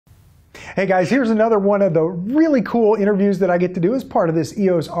Hey guys, here's another one of the really cool interviews that I get to do as part of this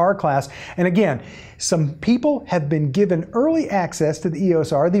EOS R class. And again, some people have been given early access to the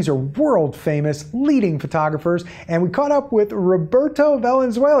EOS R. These are world famous leading photographers. And we caught up with Roberto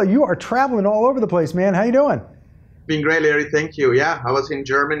Valenzuela. You are traveling all over the place, man. How you doing? Been great, Larry. Thank you. Yeah, I was in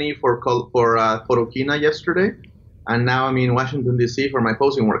Germany for Photokina yesterday. And now I'm in Washington, D.C. for my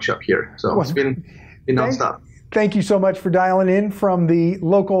posing workshop here. So it's been nonstop. Thank you so much for dialing in from the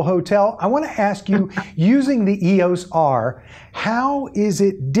local hotel. I want to ask you, using the EOS R, how is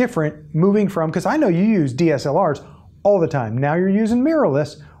it different moving from, because I know you use DSLRs all the time. Now you're using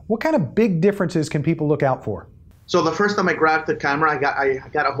mirrorless. What kind of big differences can people look out for? So the first time I grabbed the camera, I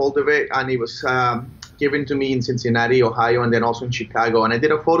got a hold of it, and it was given to me in Cincinnati, Ohio, and then also in Chicago. And I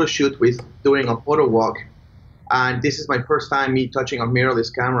did a photo shoot doing a photo walk. And this is my first time me touching a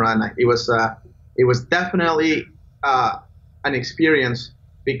mirrorless camera, and it was definitely an experience,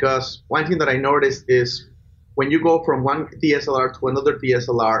 because one thing that I noticed is when you go from one DSLR to another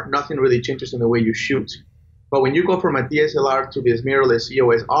DSLR, nothing really changes in the way you shoot. But when you go from a DSLR to this mirrorless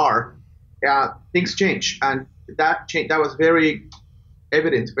EOS R, things change, and that was very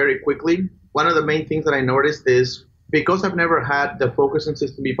evident very quickly. One of the main things that I noticed is, because I've never had the focusing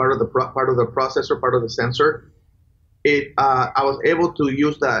system be part of the processor, part of the sensor, I was able to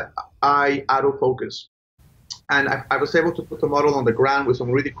use that eye autofocus. And I was able to put the model on the ground with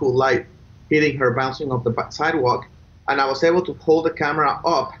some really cool light hitting her bouncing off the sidewalk. And I was able to hold the camera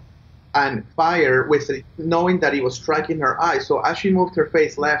up and fire with it, knowing that it was tracking her eye. So as she moved her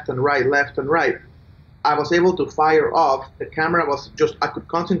face left and right, I was able to fire off. The camera was I could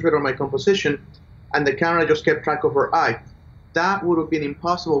concentrate on my composition, and the camera just kept track of her eye. That would have been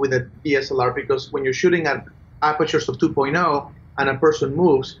impossible with a DSLR, because when you're shooting at apertures of 2.0 and a person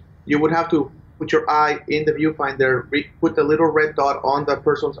moves, you would have to put your eye in the viewfinder, put the little red dot on the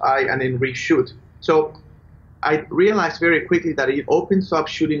person's eye, and then reshoot. So I realized very quickly that it opens up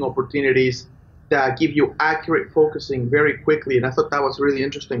shooting opportunities that give you accurate focusing very quickly, and I thought that was really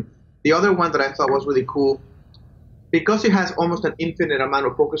interesting. The other one that I thought was really cool, because it has almost an infinite amount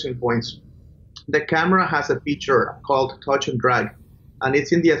of focusing points, the camera has a feature called touch and drag. And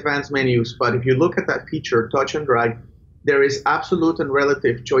it's in the advanced menus, but if you look at that feature, touch and drag, there is absolute and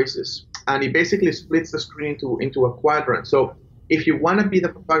relative choices. And it basically splits the screen into a quadrant. So if you want to be the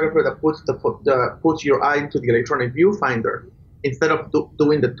photographer that puts your eye into the electronic viewfinder, instead of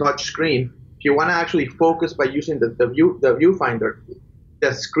doing the touch screen, if you want to actually focus by using the viewfinder,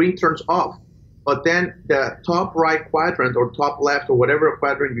 the screen turns off. But then the top right quadrant or top left or whatever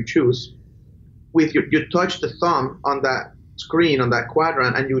quadrant you choose, you touch the thumb on that screen, on that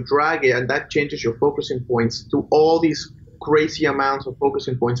quadrant, and you drag it, and that changes your focusing points to all these crazy amounts of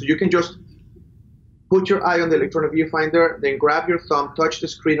focusing points. So you can just put your eye on the electronic viewfinder, then grab your thumb, touch the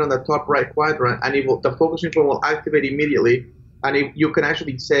screen on the top right quadrant, and the focusing point will activate immediately. And you can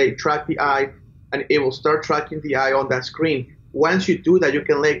actually say, track the eye, and it will start tracking the eye on that screen. Once you do that, you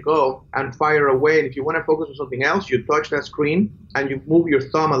can let go and fire away. And if you want to focus on something else, you touch that screen and you move your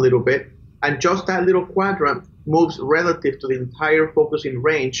thumb a little bit, and just that little quadrant moves relative to the entire focusing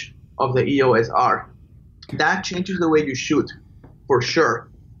range of the EOS R. That changes the way you shoot, for sure.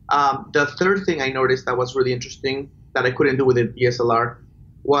 The third thing I noticed that was really interesting that I couldn't do with the DSLR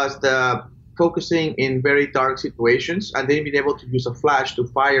was the focusing in very dark situations, and then being able to use a flash to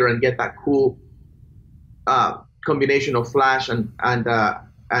fire and get that cool combination of flash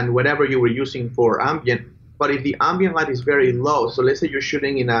and whatever you were using for ambient. But if the ambient light is very low, so let's say you're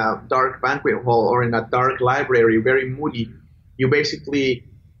shooting in a dark banquet hall or in a dark library, very moody, you basically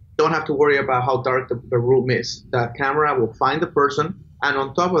don't have to worry about how dark the room is. The camera will find the person, and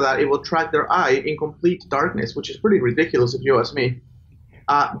on top of that, it will track their eye in complete darkness, which is pretty ridiculous if you ask me.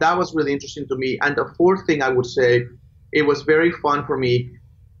 That was really interesting to me. And the fourth thing I would say, it was very fun for me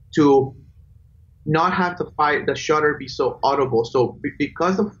to not have the shutter be so audible. So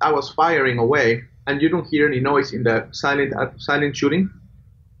because I was firing away, and you don't hear any noise in the silent shooting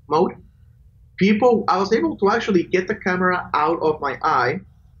mode, I was able to actually get the camera out of my eye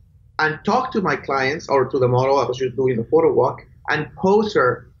and talk to my clients or to the model I was just doing the photo walk and pose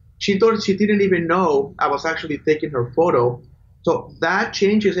her. She didn't even know I was actually taking her photo. So that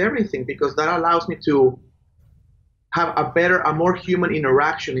changes everything, because that allows me to have a more human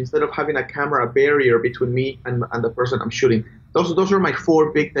interaction instead of having a camera barrier between me and the person I'm shooting. Those are my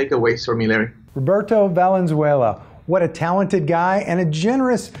 4 big takeaways for me, Larry. Roberto Valenzuela, what a talented guy and a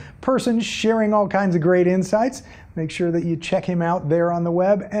generous person, sharing all kinds of great insights. Make sure that you check him out there on the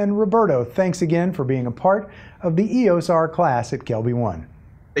web. And Roberto, thanks again for being a part of the EOS R class at KelbyOne.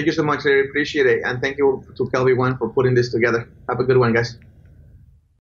 Thank you so much, Larry. Appreciate it. And thank you to KelbyOne for putting this together. Have a good one, guys.